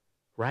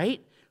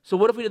 right? So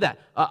what if we did that?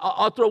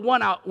 I'll throw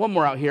one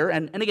more out here.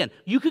 And again,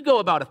 you could go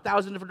about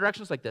 1,000 different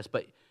directions like this,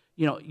 but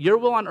your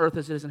will on earth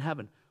as it is in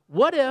heaven.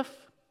 What if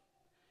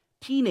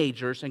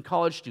teenagers and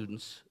college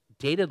students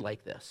dated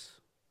like this?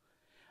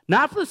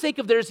 Not for the sake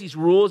of there's these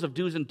rules of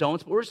do's and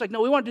don'ts, but we're just like,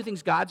 no, we want to do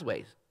things God's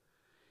ways.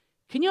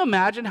 Can you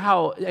imagine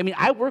how,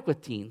 I work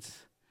with teens.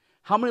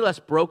 How many less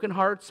broken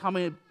hearts, how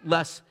many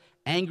less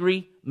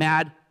angry,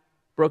 mad,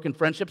 broken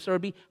friendships there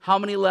would be? How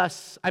many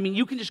less,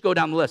 you can just go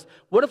down the list.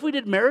 What if we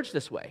did marriage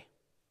this way?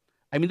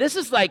 This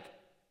is like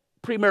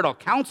premarital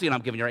counseling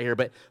I'm giving you right here,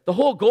 but the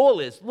whole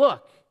goal is,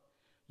 look,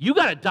 you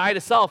got to die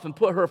to self and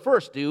put her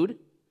first, dude.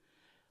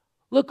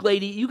 Look,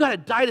 lady, you got to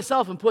die to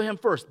self and put him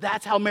first.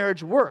 That's how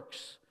marriage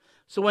works.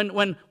 So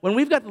when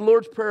we've got the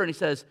Lord's Prayer and he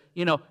says,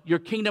 your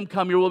kingdom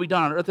come, your will be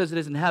done on earth as it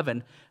is in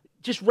heaven,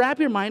 just wrap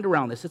your mind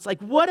around this. It's like,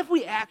 what if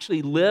we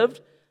actually lived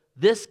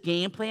this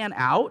game plan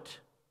out?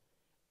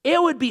 It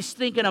would be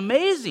stinking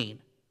amazing.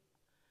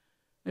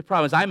 The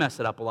problem is I messed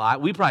it up a lot.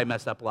 We probably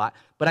messed up a lot,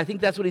 but I think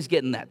that's what he's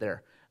getting at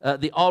there.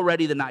 The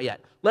already, the not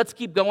yet. Let's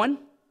keep going.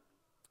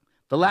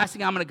 The last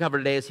thing I'm going to cover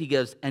today is he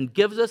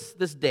gives us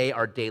this day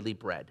our daily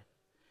bread.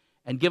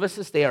 And give us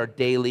this day our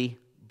daily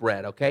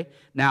bread, okay?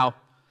 Now,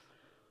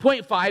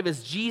 point 5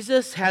 is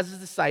Jesus has his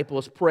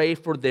disciples pray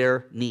for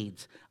their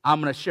needs.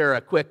 I'm going to share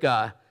a quick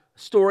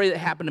story that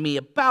happened to me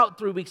about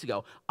 3 weeks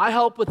ago. I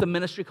help with a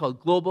ministry called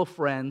Global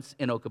Friends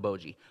in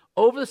Okoboji.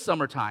 Over the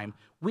summertime,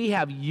 we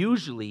have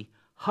usually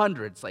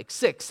hundreds, like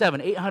 600,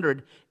 700,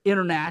 800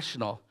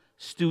 international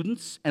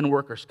students and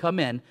workers come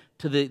in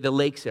to the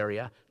lakes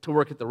area to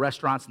work at the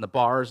restaurants and the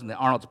bars and the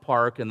Arnold's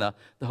Park and the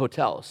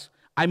hotels.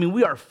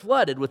 We are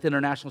flooded with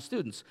international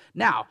students.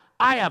 Now,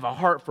 I have a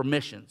heart for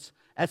missions.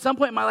 At some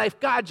point in my life,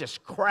 God just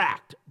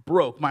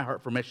broke my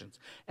heart for missions.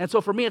 And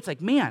so for me, it's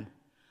like, man,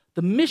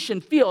 the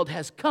mission field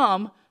has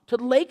come to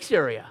the lakes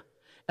area.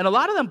 And a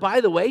lot of them, by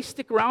the way,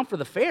 stick around for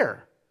the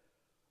fair.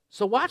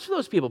 So watch for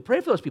those people. Pray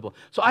for those people.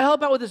 So I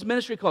help out with this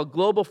ministry called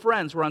Global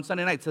Friends. We're on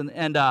Sunday nights,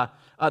 and the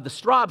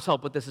Straubs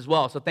help with this as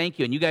well. So thank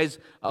you. And you guys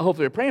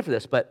hopefully are praying for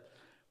this. But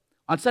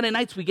on Sunday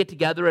nights, we get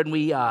together and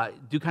we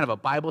do kind of a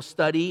Bible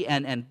study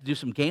and do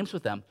some games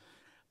with them.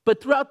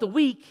 But throughout the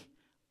week,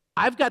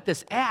 I've got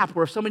this app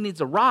where if somebody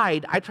needs a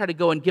ride, I try to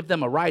go and give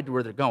them a ride to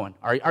where they're going.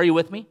 Are you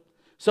with me?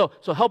 So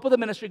help with the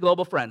ministry,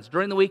 Global Friends.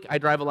 During the week, I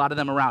drive a lot of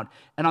them around.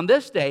 And on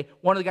this day,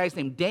 one of the guys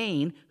named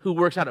Dane, who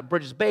works out at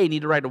Bridges Bay,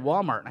 needed a ride to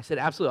Walmart. And I said,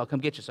 absolutely, I'll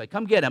come get you. So I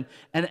come get him.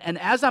 And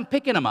as I'm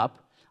picking him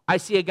up, I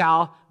see a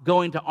gal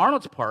going to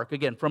Arnold's Park,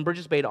 again, from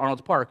Bridges Bay to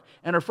Arnold's Park,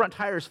 and her front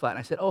tire is flat. And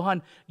I said, oh,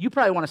 hon, you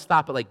probably want to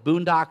stop at like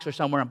Boondocks or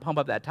somewhere and pump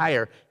up that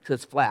tire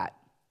because it's flat.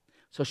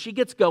 So she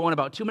gets going.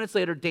 About 2 minutes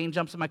later, Dane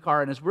jumps in my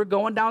car, and as we're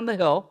going down the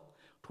hill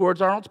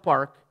towards Arnold's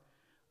Park,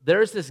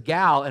 there's this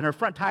gal, and her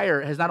front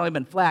tire has not only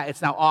been flat,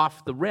 it's now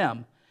off the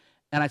rim.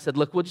 And I said,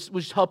 look, we'll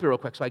just help you real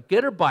quick. So I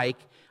get her bike,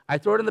 I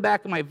throw it in the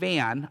back of my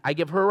van, I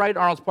give her a ride to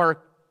Arnold's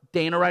Park,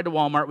 Dane a ride to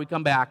Walmart, we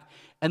come back,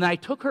 and then I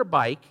took her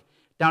bike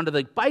down to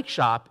the bike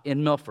shop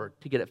in Milford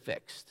to get it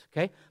fixed,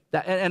 okay?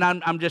 I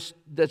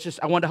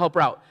wanted to help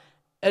her out.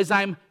 As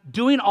I'm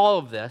doing all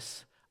of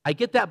this, I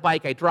get that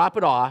bike, I drop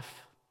it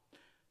off,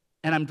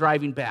 and I'm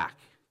driving back,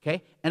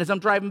 okay? And as I'm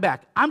driving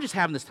back, I'm just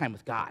having this time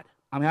with God.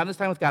 I'm having this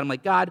time with God. I'm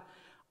like, God,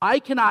 I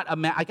cannot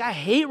imagine, I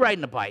hate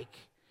riding a bike.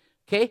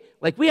 Okay?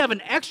 Like we have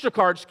an extra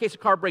car just in case the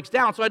car breaks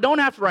down, so I don't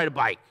have to ride a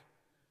bike.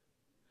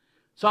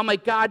 So I'm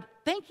like, God,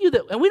 thank you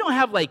that, and we don't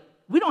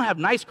have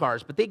nice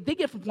cars, but they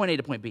get from point A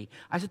to point B.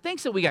 I said,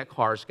 thanks that we got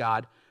cars,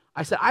 God.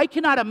 I said, I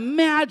cannot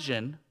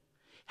imagine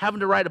having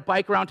to ride a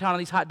bike around town on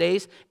these hot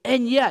days,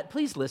 and yet,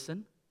 please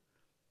listen,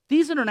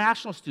 these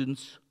international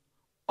students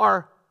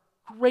are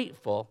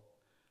grateful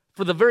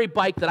for the very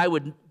bike that I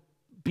would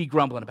be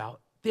grumbling about.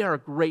 They are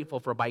grateful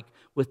for a bike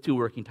with 2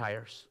 working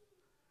tires.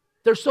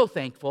 They're so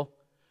thankful.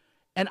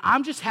 And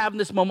I'm just having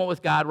this moment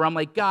with God where I'm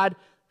like, God,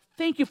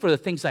 thank you for the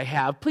things I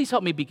have. Please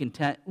help me be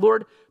content,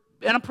 Lord.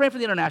 And I'm praying for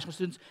the international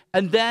students.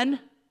 And then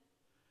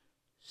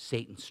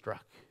Satan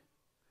struck.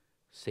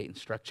 Satan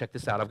struck. Check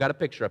this out. I've got a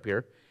picture up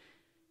here.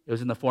 It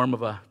was in the form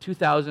of a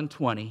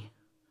 2020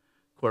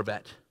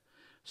 Corvette.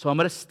 So I'm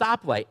at a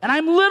stoplight, and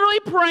I'm literally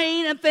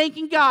praying and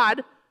thanking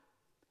God,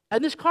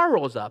 and this car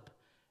rolls up.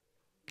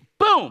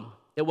 Boom!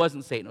 It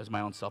wasn't Satan. It was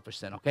my own selfish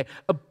sin, okay?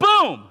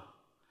 Boom!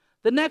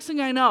 The next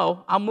thing I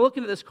know, I'm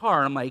looking at this car,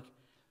 and I'm like,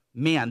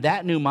 man,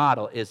 that new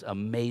model is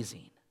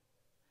amazing.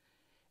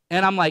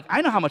 And I'm like,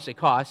 I know how much they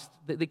cost.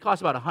 They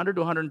cost about $100,000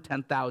 to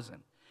 $110,000.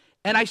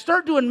 And I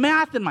start doing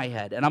math in my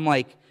head, and I'm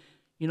like,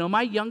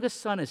 my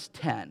youngest son is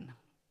 10.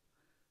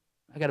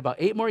 I got about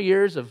 8 more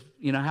years of,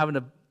 having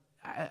to,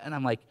 and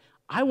I'm like,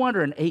 I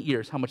wonder in 8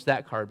 years how much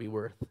that car would be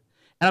worth.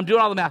 And I'm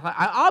doing all the math.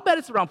 I'll bet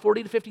it's around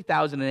 $40,000 to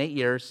 $50,000 in 8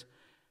 years.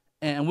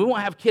 and we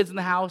won't have kids in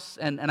the house,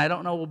 and I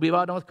don't know, we'll be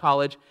about done with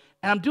college.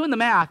 And I'm doing the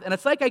math, and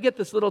it's like I get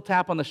this little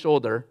tap on the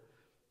shoulder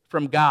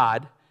from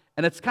God,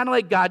 and it's kind of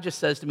like God just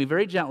says to me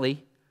very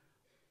gently,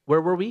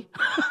 where were we?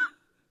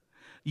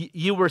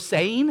 You were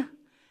saying?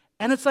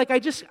 And it's like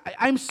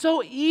I'm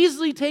so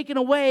easily taken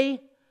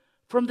away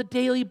from the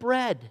daily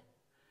bread.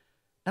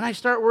 And I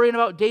start worrying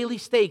about daily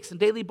steaks and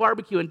daily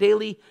barbecue and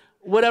daily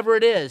whatever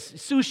it is,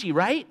 sushi,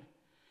 right?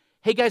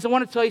 Hey guys, I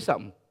want to tell you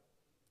something.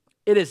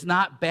 It is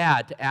not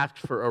bad to ask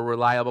for a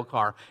reliable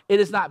car. It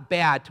is not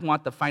bad to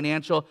want the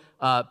financial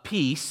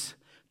peace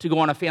to go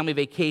on a family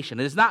vacation.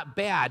 It is not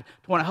bad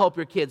to want to help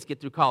your kids get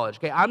through college.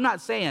 Okay, I'm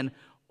not saying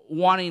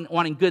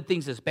wanting good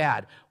things is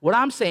bad. What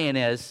I'm saying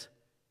is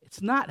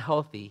it's not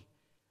healthy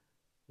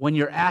when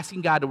you're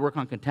asking God to work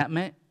on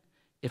contentment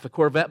if a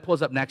Corvette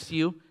pulls up next to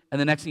you and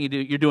the next thing you do,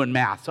 you're doing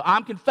math. So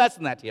I'm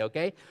confessing that to you,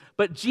 okay?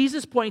 But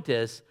Jesus' point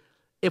is,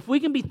 if we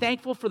can be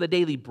thankful for the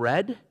daily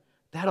bread,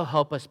 that'll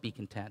help us be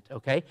content,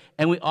 okay?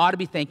 And we ought to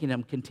be thanking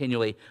Him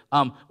continually.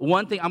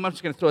 One thing, I'm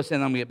just going to throw this in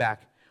and I'm going to get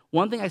back.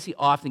 One thing I see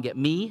often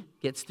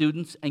get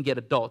students, and get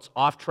adults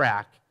off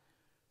track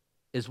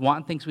is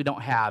wanting things we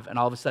don't have, and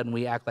all of a sudden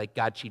we act like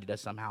God cheated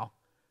us somehow.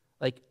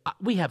 Like,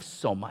 we have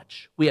so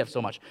much. We have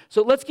so much.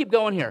 So let's keep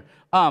going here.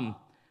 I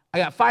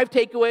got 5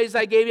 takeaways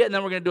I gave you, and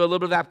then we're going to do a little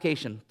bit of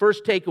application.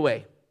 First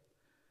takeaway,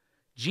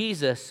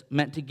 Jesus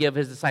meant to give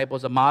His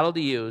disciples a model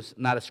to use,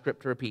 not a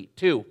script to repeat.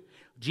 2,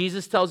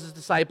 Jesus tells His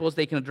disciples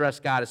they can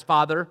address God as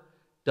Father,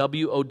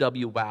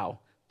 W-O-W, wow.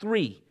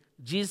 3,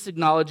 Jesus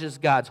acknowledges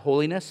God's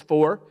holiness.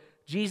 4,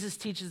 Jesus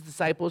teaches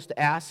disciples to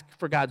ask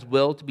for God's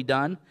will to be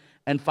done.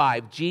 And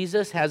 5,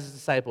 Jesus has His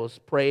disciples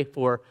pray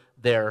for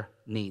their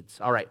needs.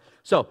 All right,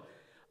 so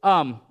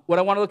what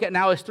I want to look at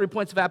now is 3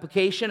 points of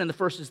application, and the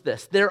first is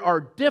this. There are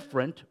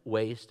different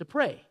ways to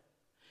pray.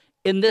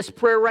 In this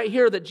prayer right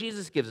here that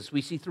Jesus gives us,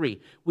 we see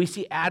 3. We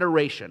see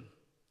adoration,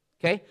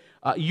 okay?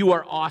 You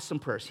are awesome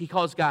prayers. He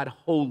calls God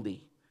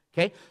holy,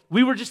 okay?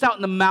 We were just out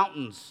in the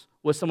mountains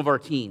with some of our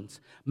teens.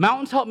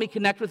 Mountains help me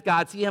connect with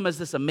God, see Him as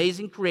this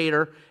amazing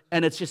creator,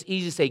 and it's just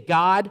easy to say,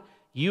 God,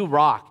 you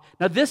rock.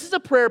 Now, this is a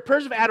prayer,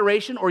 prayers of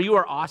adoration, or you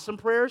are awesome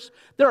prayers.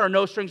 There are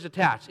no strings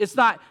attached. It's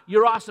not,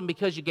 you're awesome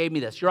because you gave me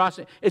this. You're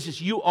awesome. It's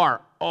just, you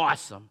are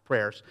awesome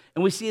prayers.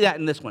 And we see that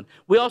in this one.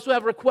 We also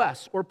have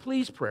requests or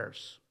please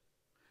prayers.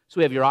 So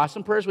we have your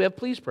awesome prayers, we have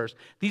please prayers.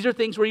 These are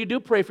things where you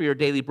do pray for your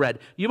daily bread.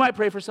 You might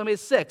pray for somebody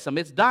that's sick,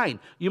 somebody that's dying.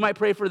 You might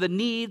pray for the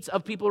needs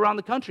of people around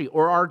the country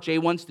or our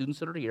J1 students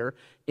that are here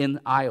in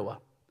Iowa.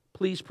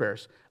 Please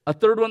prayers. A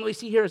third one we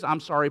see here is I'm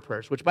sorry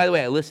prayers, which, by the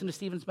way, I listened to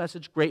Stephen's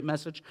message, great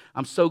message.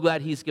 I'm so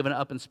glad he's given it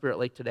up in Spirit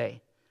Lake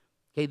today.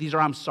 Okay, these are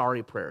I'm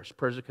sorry prayers,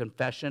 prayers of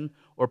confession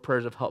or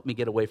prayers of help me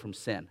get away from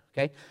sin.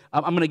 Okay,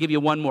 I'm going to give you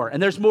one more,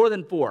 and there's more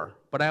than 4,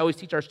 but I always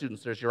teach our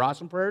students there's your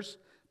awesome prayers,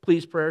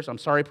 please prayers, I'm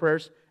sorry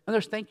prayers, and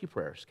there's thank you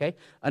prayers. Okay,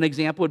 an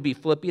example would be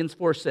Philippians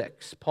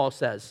 4:6. Paul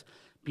says,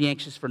 "Be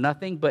anxious for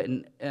nothing, but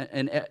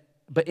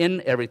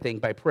in everything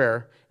by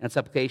prayer and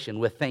supplication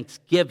with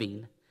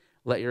thanksgiving."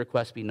 Let your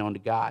requests be known to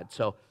God.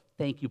 So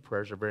thank you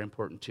prayers are very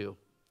important too.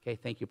 Okay,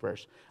 thank you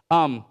prayers.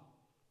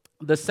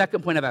 The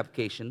second point of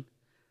application,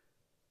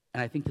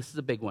 and I think this is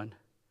a big one,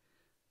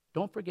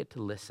 don't forget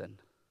to listen.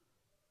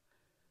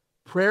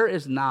 Prayer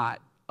is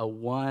not a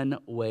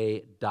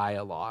one-way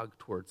dialogue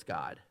towards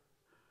God.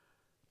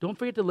 Don't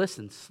forget to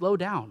listen. Slow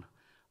down.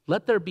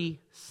 Let there be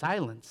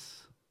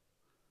silence.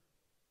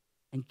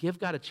 And give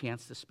God a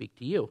chance to speak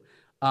to you.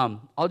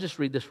 I'll just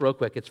read this real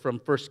quick. It's from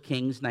 1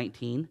 Kings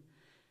 19.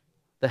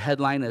 The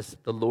headline is,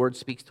 "The Lord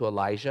speaks to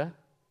Elijah."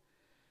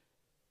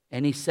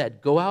 And he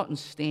said, "Go out and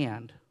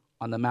stand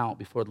on the mount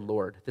before the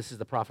Lord." This is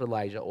the prophet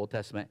Elijah, Old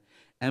Testament.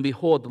 "And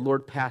behold, the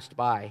Lord passed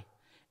by,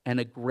 and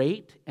a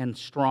great and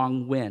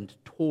strong wind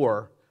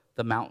tore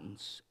the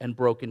mountains and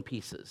broke in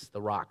pieces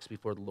the rocks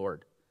before the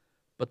Lord.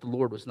 But the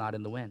Lord was not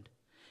in the wind.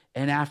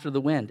 And after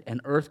the wind,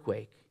 an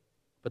earthquake,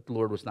 but the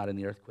Lord was not in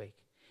the earthquake.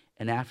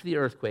 And after the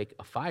earthquake,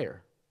 a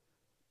fire,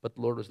 but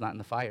the Lord was not in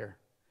the fire.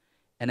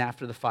 And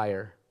after the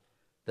fire,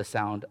 the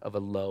sound of a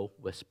low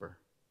whisper."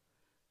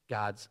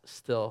 God's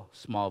still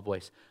small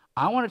voice.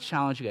 I want to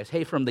challenge you guys.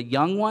 Hey, from the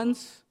young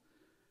ones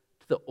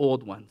to the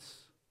old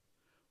ones,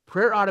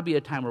 prayer ought to be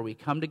a time where we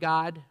come to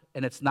God,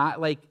 and it's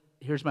not like,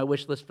 here's my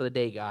wish list for the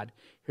day, God.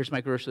 Here's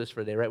my grocery list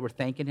for the day, right? We're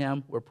thanking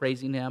Him. We're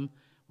praising Him.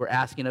 We're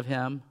asking of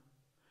Him.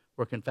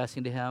 We're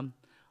confessing to Him.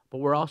 But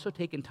we're also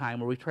taking time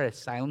where we try to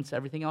silence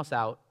everything else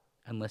out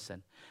and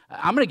listen.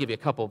 I'm going to give you a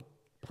couple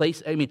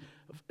places. I mean,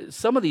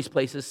 some of these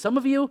places, some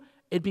of you,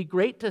 it'd be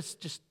great to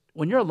just,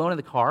 when you're alone in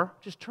the car,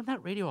 just turn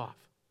that radio off.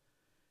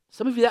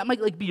 Some of you, that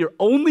might be your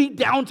only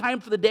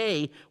downtime for the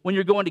day when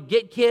you're going to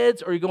get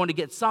kids or you're going to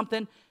get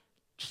something.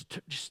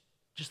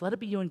 Just let it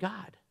be you and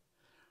God.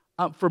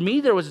 For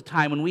me, there was a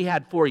time when we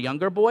had 4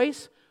 younger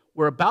boys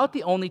where about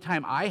the only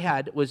time I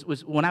had was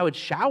when I would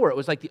shower. It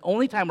was like the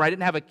only time where I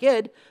didn't have a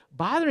kid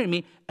bothering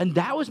me, and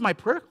that was my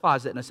prayer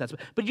closet in a sense.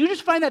 But you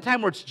just find that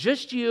time where it's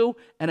just you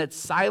and it's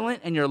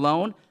silent and you're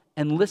alone,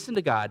 and listen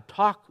to God.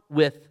 Talk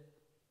with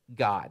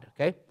God,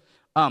 okay?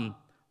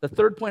 The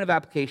third point of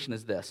application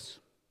is this.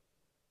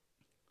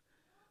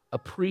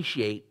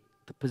 appreciate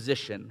the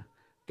position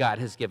God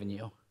has given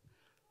you.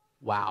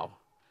 Wow.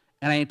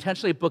 And I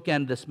intentionally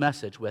bookend this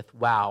message with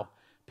wow,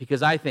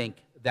 because I think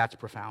that's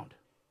profound.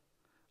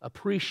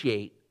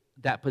 Appreciate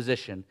that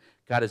position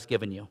God has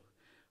given you.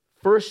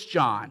 1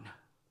 John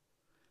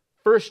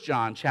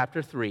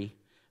chapter 3.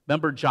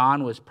 Remember,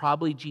 John was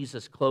probably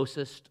Jesus'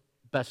 closest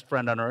best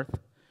friend on earth.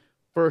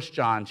 1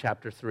 John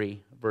chapter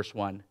 3, verse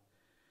 1.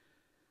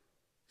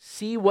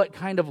 See what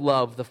kind of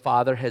love the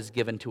Father has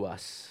given to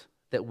us,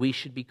 that we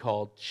should be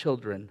called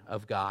children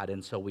of God,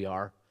 and so we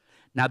are.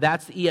 Now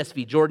that's the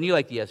ESV. Jordan, you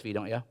like the ESV,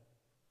 don't you?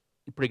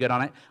 You're pretty good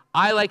on it.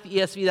 I like the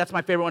ESV. That's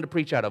my favorite one to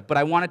preach out of. But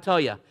I want to tell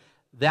you,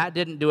 that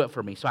didn't do it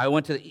for me. So I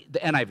went to the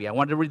NIV. I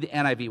wanted to read the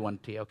NIV one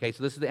to you, okay?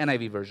 So this is the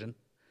NIV version.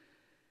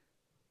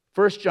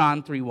 1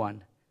 John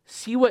 3:1.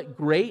 See what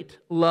great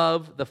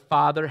love the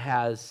Father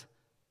has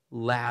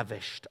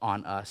lavished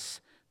on us,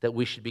 that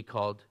we should be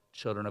called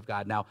children of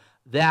God. Now,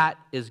 that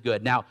is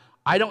good. Now,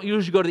 I don't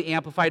usually go to the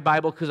Amplified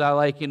Bible because I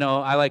like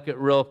it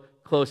real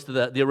close to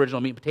the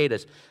original meat and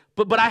potatoes.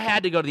 But I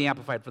had to go to the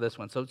Amplified for this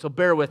one, so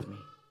bear with me.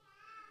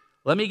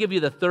 Let me give you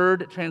the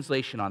third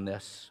translation on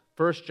this.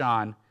 1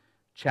 John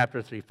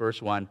chapter 3,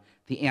 verse 1,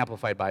 the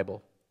Amplified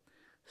Bible.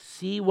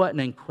 See what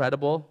an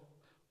incredible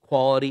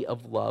quality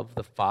of love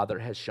the Father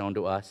has shown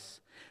to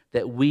us,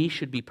 that we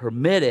should be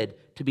permitted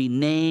to be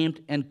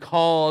named and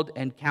called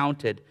and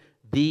counted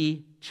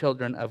the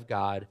children of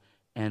God,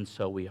 and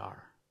so we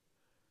are.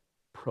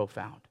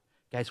 Profound.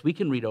 Guys, we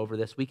can read over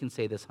this. We can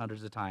say this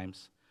hundreds of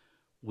times.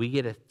 We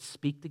get to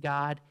speak to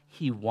God.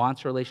 He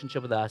wants a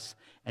relationship with us,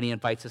 and He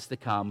invites us to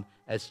come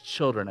as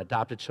children,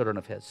 adopted children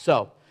of His.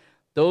 So,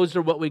 those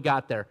are what we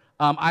got there.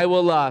 I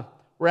will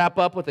wrap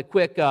up with a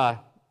quick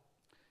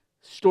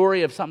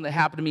story of something that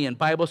happened to me in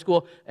Bible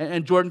school.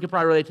 And Jordan can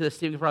probably relate to this,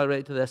 Stephen can probably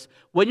relate to this.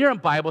 When you're in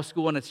Bible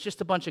school and it's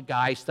just a bunch of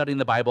guys studying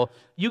the Bible,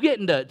 you get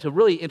into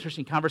really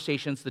interesting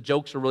conversations. The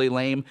jokes are really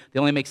lame. They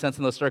only make sense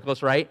in those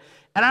circles, right?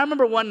 And I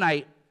remember one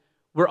night,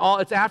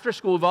 it's after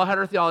school, we've all had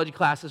our theology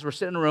classes, we're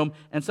sitting in a room,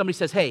 and somebody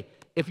says, hey,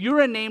 if you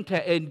were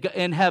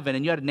in heaven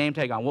and you had a name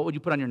tag on, what would you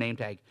put on your name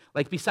tag?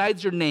 Like,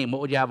 besides your name, what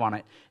would you have on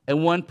it?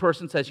 And one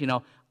person says,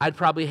 I'd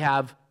probably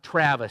have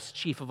Travis,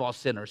 chief of all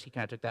sinners. He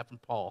kind of took that from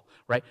Paul,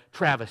 right?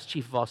 Travis,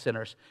 chief of all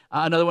sinners.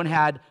 Another one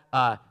had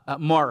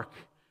Mark,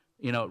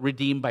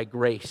 redeemed by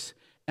grace.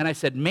 And I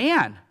said,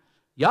 man,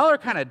 y'all are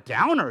kind of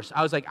downers.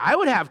 I was like, I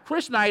would have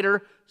Chris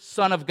Snyder,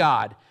 son of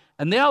God.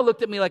 And they all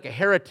looked at me like a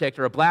heretic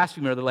or a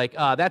blasphemer. They're like,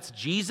 that's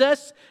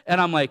Jesus? And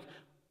I'm like,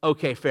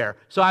 okay, fair.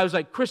 So I was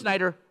like, Chris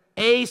Snyder,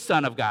 a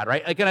son of God,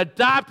 right? Like an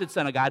adopted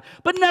son of God.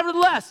 But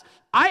nevertheless,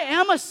 I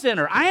am a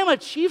sinner. I am a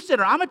chief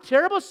sinner. I'm a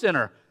terrible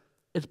sinner.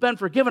 It's been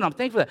forgiven. I'm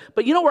thankful for that.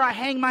 But you know where I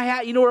hang my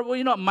hat? You know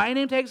what my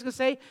name tag is going to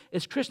say?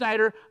 It's Chris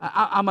Snyder.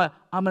 I'm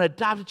an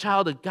adopted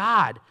child of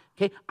God.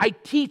 Okay? I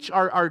teach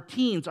our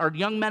teens, our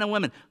young men and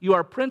women. You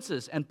are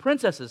princes and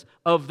princesses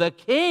of the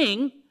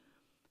King.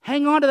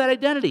 Hang on to that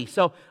identity.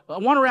 So I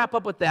want to wrap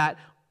up with that.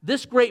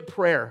 This great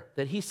prayer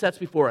that He sets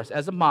before us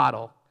as a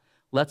model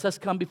lets us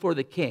come before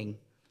the King,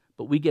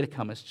 but we get to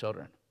come as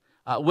children.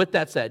 With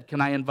that said, can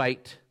I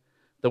invite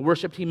the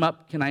worship team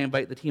up? Can I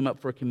invite the team up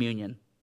for communion?